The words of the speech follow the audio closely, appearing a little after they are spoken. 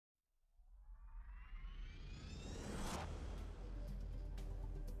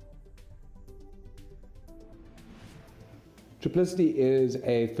Triplicity is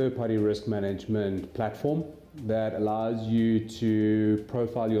a third-party risk management platform that allows you to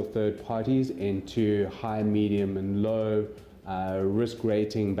profile your third parties into high, medium, and low risk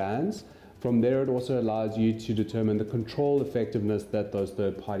rating bands. From there, it also allows you to determine the control effectiveness that those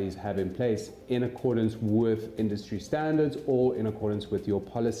third parties have in place in accordance with industry standards or in accordance with your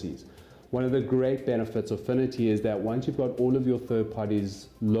policies. One of the great benefits of Finity is that once you've got all of your third parties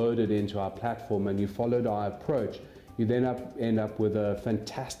loaded into our platform and you followed our approach, you then end up with a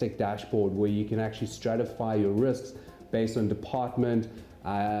fantastic dashboard where you can actually stratify your risks based on department,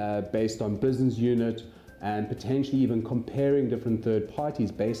 based on business unit, and potentially even comparing different third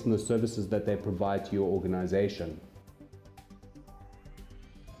parties based on the services that they provide to your organization.